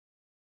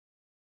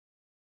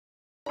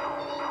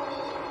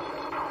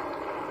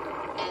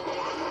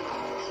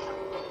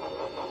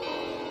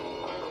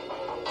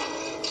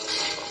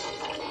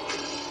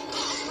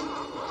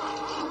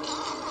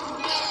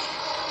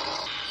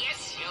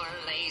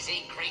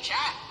creature.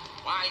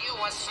 While you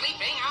were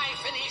sleeping, I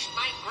finished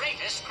my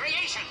greatest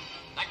creation,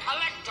 the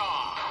Collector.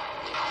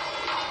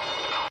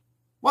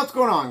 What's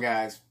going on,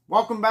 guys?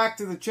 Welcome back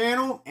to the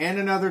channel and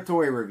another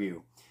toy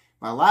review.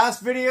 My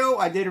last video,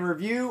 I did a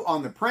review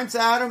on the Prince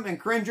Adam and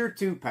Cringer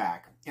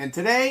 2-pack. And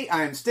today,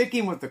 I am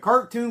sticking with the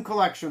Cartoon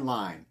Collection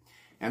line.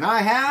 And I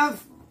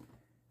have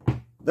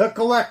the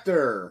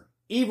Collector,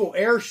 Evil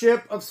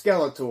Airship of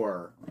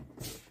Skeletor.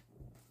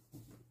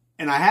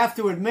 And I have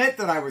to admit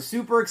that I was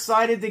super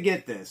excited to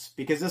get this,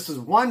 because this is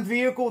one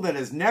vehicle that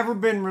has never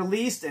been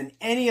released in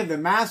any of the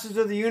Masters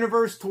of the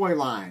Universe toy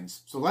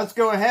lines. So let's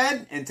go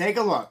ahead and take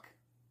a look.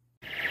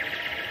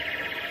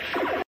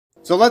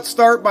 So let's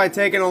start by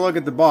taking a look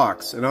at the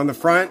box. And on the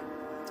front,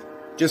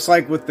 just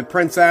like with the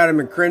Prince Adam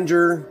and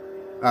Cringer,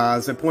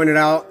 as I pointed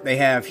out, they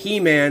have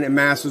He-Man and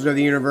Masters of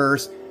the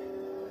Universe,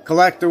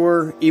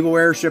 Collector, Evil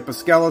Airship of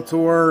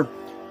Skeletor.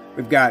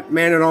 We've got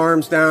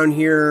Man-at-Arms down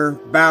here,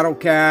 Battle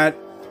Cat,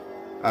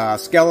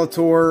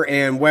 Skeletor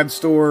and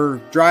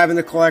Webstor driving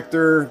the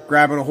Collector,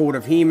 grabbing a hold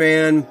of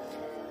He-Man.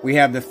 We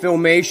have the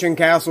Filmation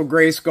Castle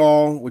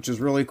Grayskull, which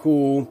is really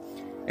cool.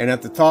 And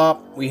at the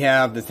top, we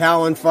have the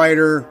Talon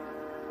Fighter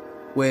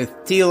with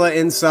Teela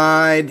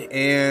inside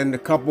and a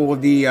couple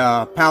of the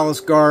Palace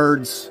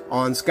Guards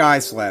on Sky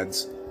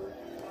Sleds.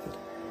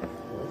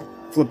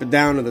 Flip it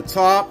down to the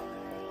top.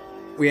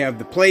 We have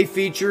the play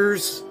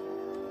features.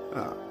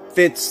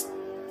 Fits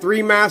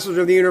 3 Masters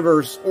of the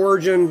Universe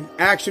Origin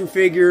action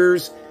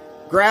figures,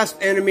 grasp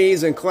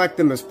enemies and collect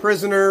them as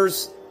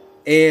prisoners,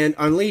 and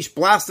unleash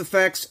blast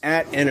effects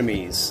at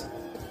enemies.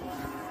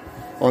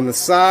 On the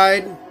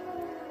side,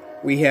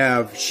 we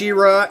have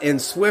She-Ra and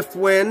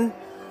Swiftwind,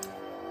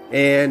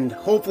 and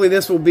hopefully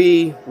this will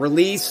be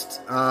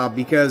released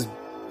because,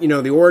 you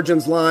know, the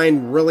Origins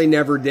line really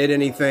never did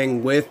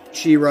anything with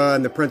She-Ra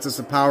and the Princess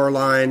of Power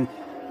line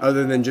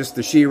other than just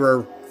the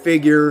She-Ra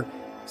figure.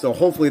 So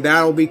hopefully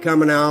that'll be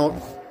coming out.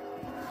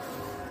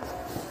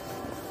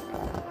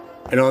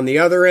 And on the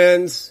other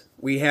ends,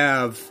 we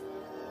have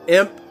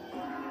Imp,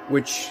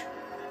 which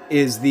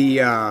is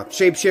the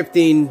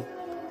shape-shifting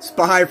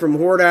spy from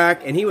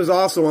Hordak, and he was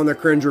also on the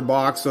Cringer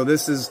box. So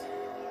this is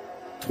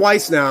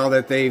twice now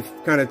that they've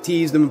kind of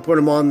teased him and put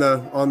him on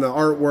the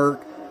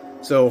artwork.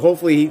 So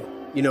hopefully,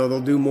 you know, they'll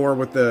do more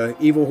with the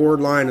Evil Horde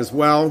line as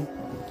well.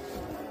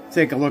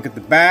 Take a look at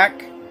the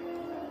back.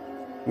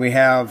 We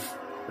have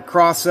a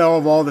cross-sell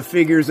of all the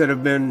figures that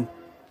have been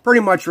pretty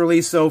much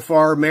released so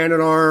far.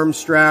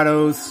 Man-at-Arms,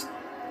 Stratos,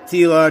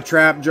 Teela,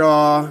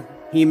 Trapjaw,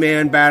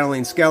 He-Man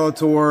battling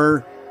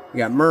Skeletor. We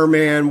got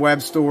Merman,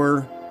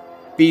 Webstor,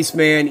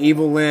 Beastman,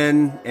 Evil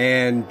Lyn,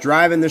 and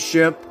driving the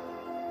ship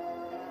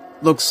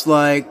looks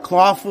like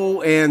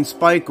Clawful and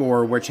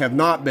Spikor, which have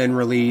not been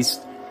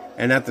released.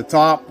 And at the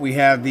top, we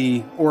have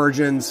the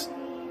Origins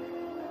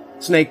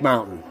Snake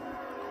Mountain.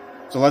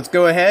 So let's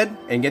go ahead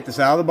and get this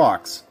out of the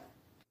box.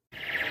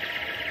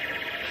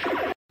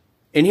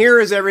 And here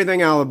is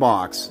everything out of the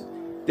box.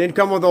 Didn't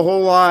come with a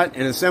whole lot,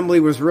 and assembly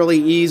was really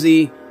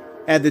easy.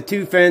 Had the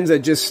 2 fins that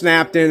just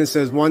snapped in. It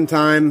says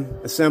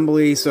one-time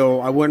assembly, so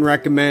I wouldn't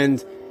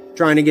recommend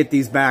trying to get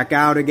these back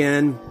out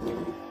again.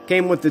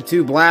 Came with the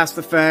 2 blast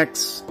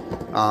effects.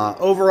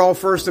 Overall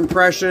first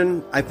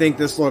impression, I think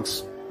this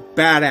looks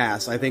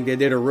badass. I think they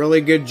did a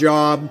really good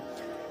job,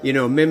 you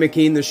know,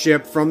 mimicking the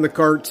ship from the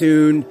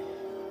cartoon.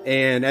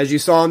 And as you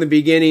saw in the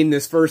beginning,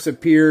 this first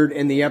appeared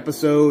in the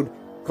episode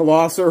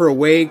Colossal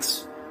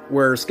Awakes,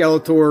 where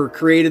Skeletor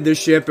created this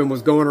ship and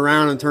was going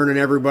around and turning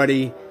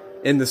everybody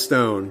into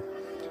stone.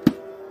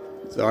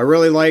 So I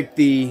really like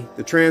the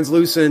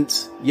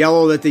translucent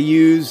yellow that they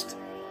used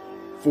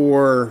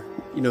for,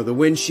 you know, the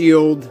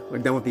windshield,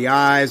 like down with the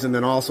eyes, and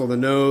then also the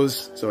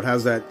nose, so it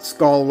has that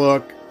skull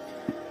look.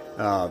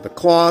 The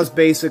claws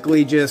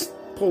basically just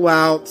pull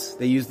out.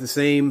 They use the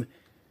same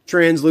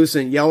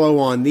translucent yellow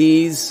on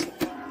these,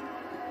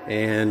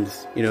 and,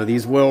 you know,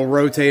 these will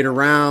rotate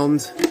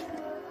around.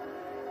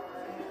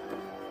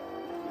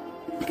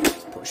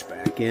 Push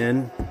back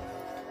in.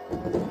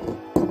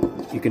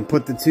 You can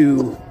put the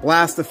 2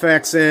 blast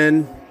effects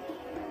in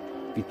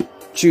if you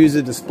choose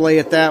to display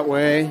it that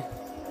way.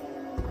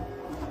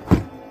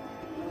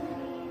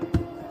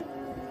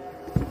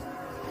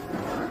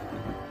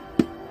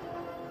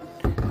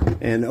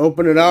 And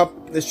open it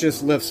up, this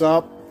just lifts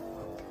up.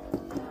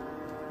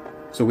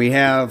 So we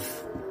have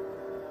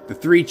the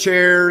 3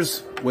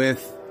 chairs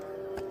with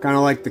kind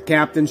of like the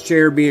captain's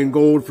chair being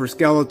gold for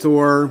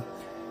Skeletor.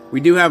 We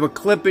do have a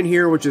clip in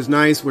here, which is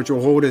nice, which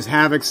will hold his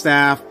Havoc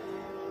staff.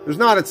 There's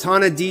not a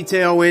ton of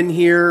detail in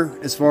here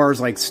as far as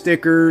like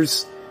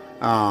stickers.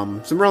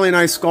 Some really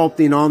nice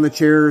sculpting on the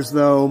chairs,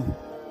 though.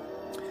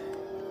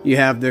 You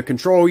have the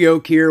control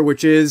yoke here,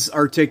 which is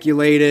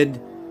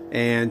articulated,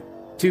 and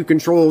 2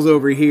 controls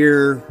over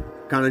here,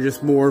 kind of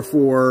just more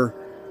for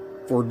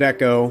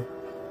deco.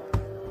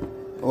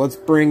 Let's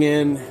bring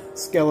in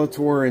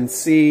Skeletor and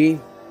see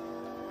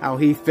how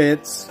he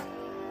fits.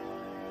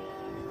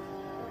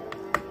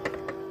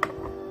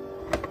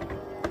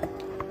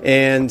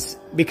 And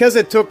because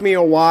it took me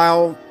a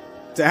while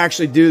to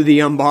actually do the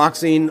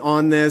unboxing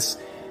on this,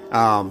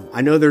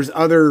 I know there's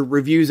other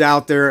reviews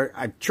out there.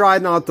 I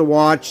tried not to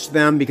watch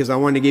them because I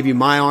wanted to give you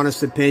my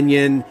honest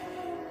opinion.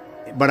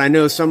 But I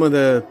know some of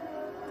the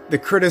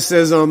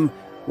criticism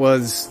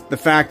was the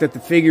fact that the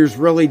figures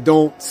really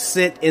don't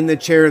sit in the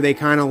chair. They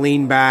kind of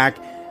lean back.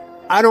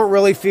 I don't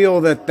really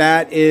feel that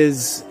that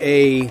is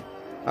a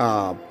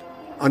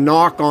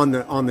knock on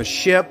the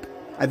ship.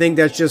 I think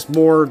that's just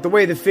more the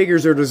way the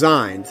figures are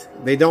designed.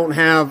 They don't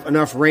have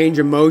enough range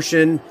of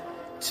motion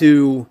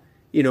to,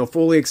 you know,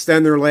 fully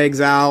extend their legs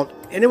out.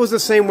 And it was the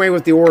same way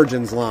with the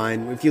Origins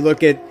line. If you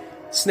look at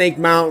Snake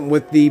Mountain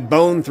with the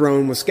Bone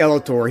Throne with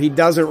Skeletor, he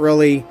doesn't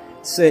really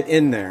sit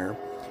in there.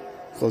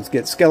 So let's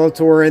get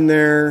Skeletor in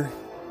there.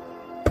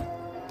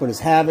 Put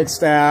his Havoc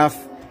staff.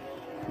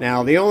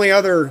 Now, the only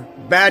other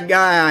bad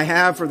guy I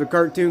have for the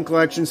cartoon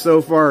collection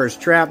so far is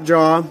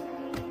Trapjaw.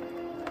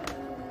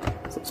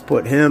 So let's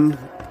put him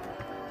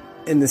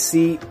in the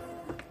seat.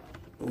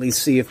 At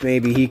least see if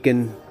maybe he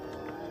can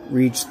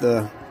reach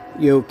the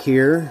yoke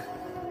here.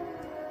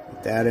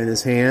 Put that in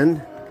his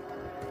hand.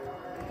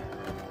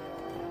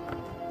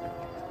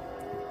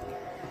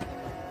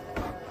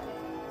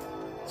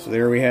 So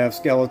there we have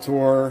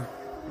Skeletor,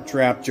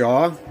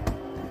 Trapjaw.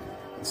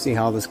 Let's see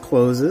how this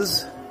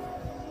closes.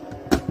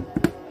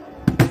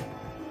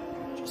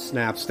 Just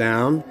snaps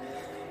down.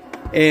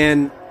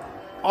 And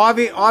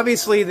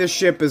obviously this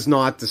ship is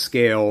not to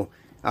scale.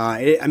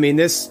 I mean,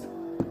 the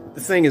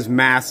thing is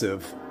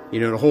massive. You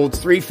know, it holds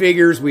 3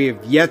 figures. We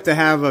have yet to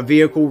have a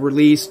vehicle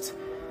released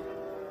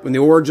in the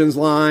Origins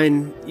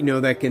line, you know,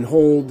 that can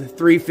hold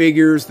 3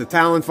 figures. The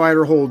Talon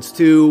Fighter holds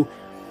 2.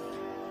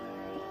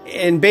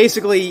 And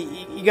basically,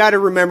 you got to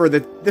remember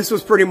that this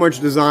was pretty much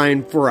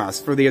designed for us,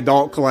 for the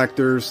adult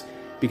collectors,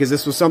 because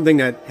this was something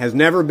that has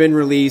never been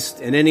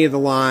released in any of the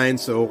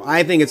lines. So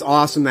I think it's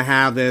awesome to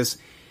have this.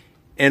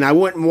 And I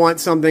wouldn't want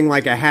something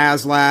like a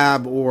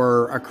HasLab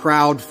or a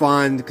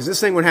crowdfund, because this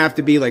thing would have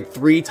to be like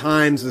 3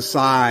 times the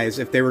size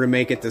if they were to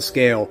make it to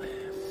scale.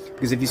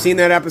 Because if you've seen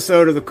that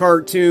episode of the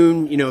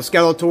cartoon, you know,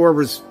 Skeletor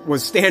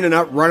was standing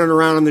up, running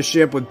around on the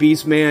ship with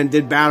Beastman,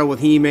 did battle with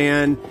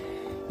He-Man.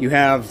 You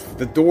have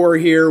the door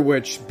here,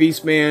 which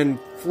Beastman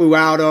flew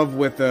out of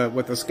with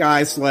a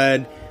sky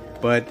sled.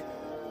 But,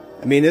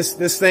 I mean,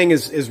 this thing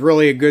is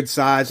really a good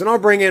size. And I'll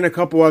bring in a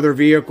couple other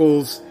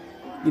vehicles,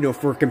 you know,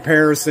 for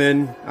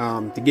comparison,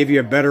 to give you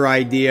a better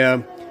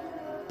idea.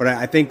 But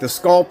I think the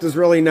sculpt is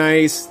really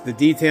nice, the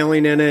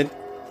detailing in it.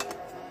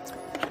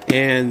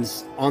 And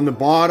on the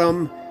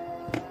bottom,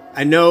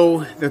 I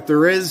know that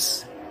there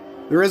is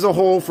a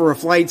hole for a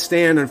flight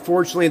stand.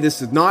 Unfortunately, this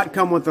did not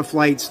come with a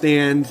flight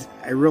stand.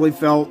 I really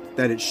felt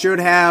that it should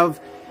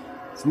have.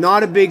 It's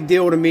not a big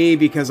deal to me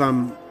because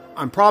I'm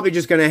probably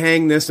just going to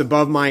hang this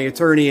above my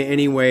Eternia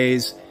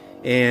anyways.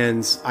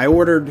 And I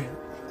ordered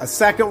a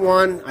second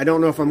one. I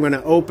don't know if I'm going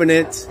to open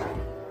it.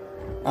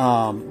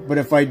 But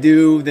if I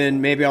do,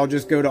 then maybe I'll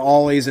just go to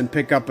Ollie's and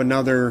pick up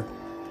another,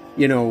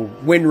 you know,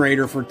 Wind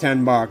Raider for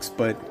 10 bucks.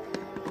 But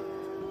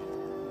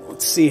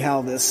let's see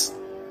how this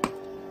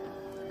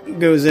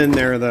goes in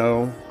there,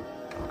 though.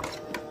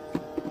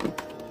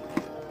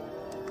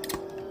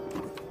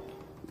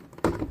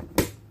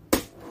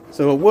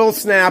 So it will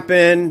snap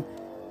in.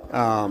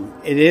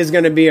 It is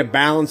going to be a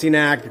balancing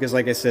act because,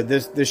 like I said,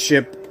 this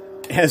ship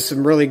has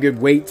some really good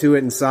weight to it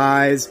and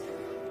size.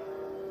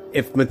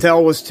 If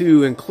Mattel was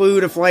to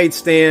include a flight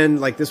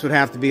stand, like, this would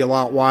have to be a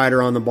lot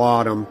wider on the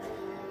bottom.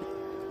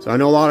 So I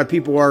know a lot of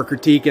people are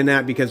critiquing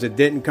that because it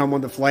didn't come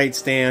with a flight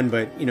stand,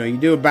 but, you know, you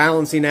do a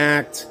balancing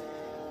act,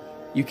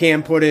 you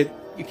can put it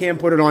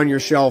on your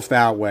shelf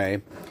that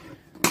way.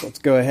 Let's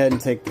go ahead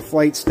and take the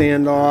flight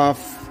stand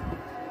off.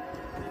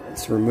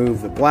 Let's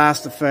remove the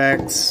blast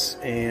effects,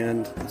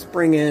 and let's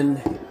bring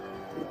in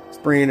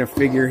a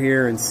figure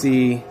here and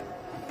see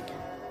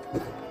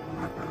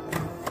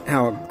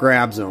how it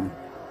grabs them.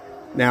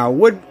 Now,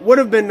 would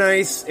have been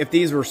nice if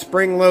these were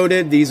spring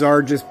loaded. These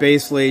are just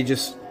basically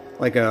just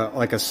like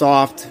a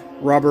soft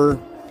rubber.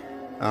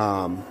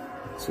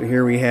 So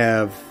here we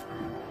have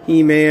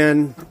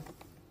He-Man.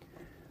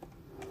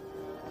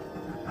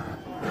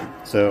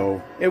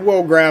 So it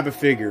will grab a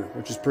figure,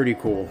 which is pretty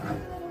cool.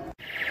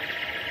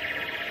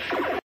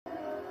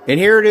 And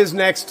here it is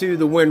next to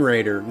the Wind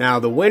Raider. Now,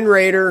 the Wind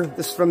Raider,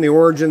 this is from the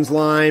Origins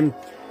line.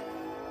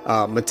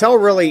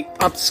 Mattel really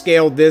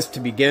upscaled this to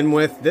begin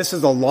with. This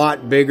is a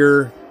lot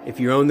bigger. If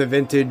you own the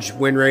vintage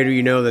Wind Raider,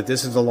 you know that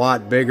this is a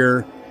lot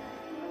bigger.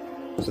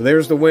 So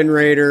there's the Wind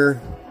Raider,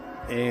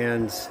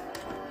 and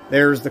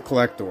there's the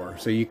Collector.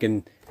 So you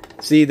can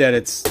see that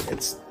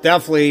it's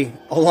definitely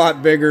a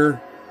lot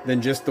bigger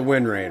than just the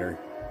Wind Raider.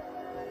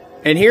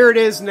 And here it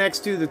is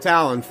next to the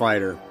Talon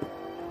Fighter.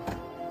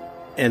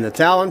 And the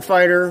Talon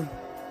Fighter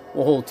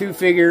will hold 2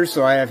 figures,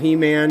 so I have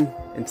He-Man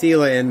and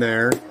Teela in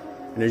there.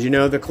 And as you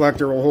know, the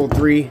Collector will hold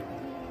three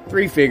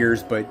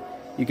figures, but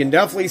you can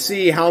definitely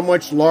see how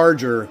much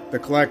larger the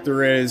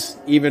Collector is,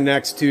 even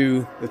next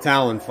to the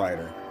Talon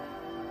Fighter.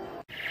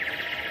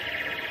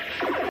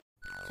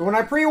 So when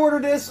I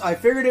pre-ordered this, I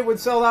figured it would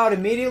sell out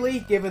immediately,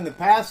 given the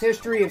past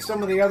history of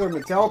some of the other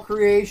Mattel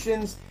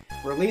creations,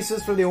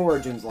 releases for the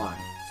Origins line.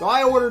 So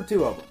I ordered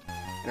 2 of them,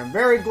 and I'm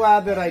very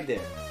glad that I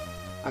did.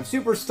 I'm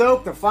super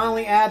stoked to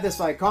finally add this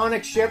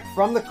iconic ship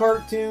from the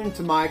cartoon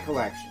to my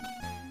collection.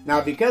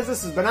 Now, because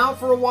this has been out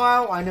for a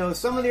while, I know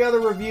some of the other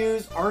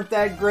reviews aren't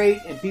that great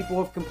and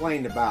people have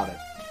complained about it.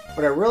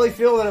 But I really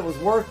feel that it was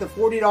worth the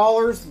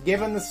 $40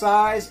 given the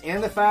size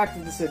and the fact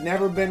that this had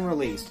never been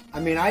released. I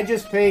mean, I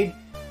just paid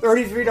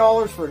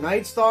 $33 for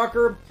Night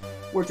Stalker,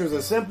 which was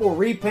a simple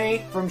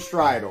repaint from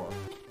Stridor.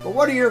 But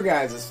what are your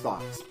guys'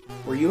 thoughts?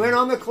 Were you in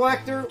on the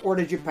collector or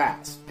did you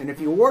pass? And if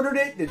you ordered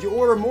it, did you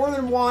order more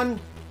than one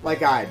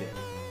like I did?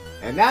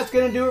 And that's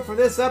going to do it for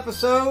this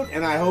episode,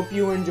 and I hope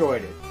you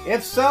enjoyed it.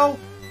 If so,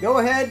 go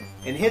ahead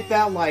and hit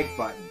that like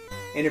button.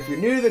 And if you're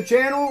new to the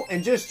channel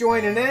and just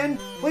joining in,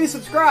 please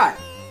subscribe.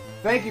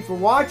 Thank you for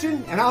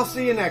watching, and I'll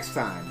see you next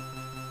time.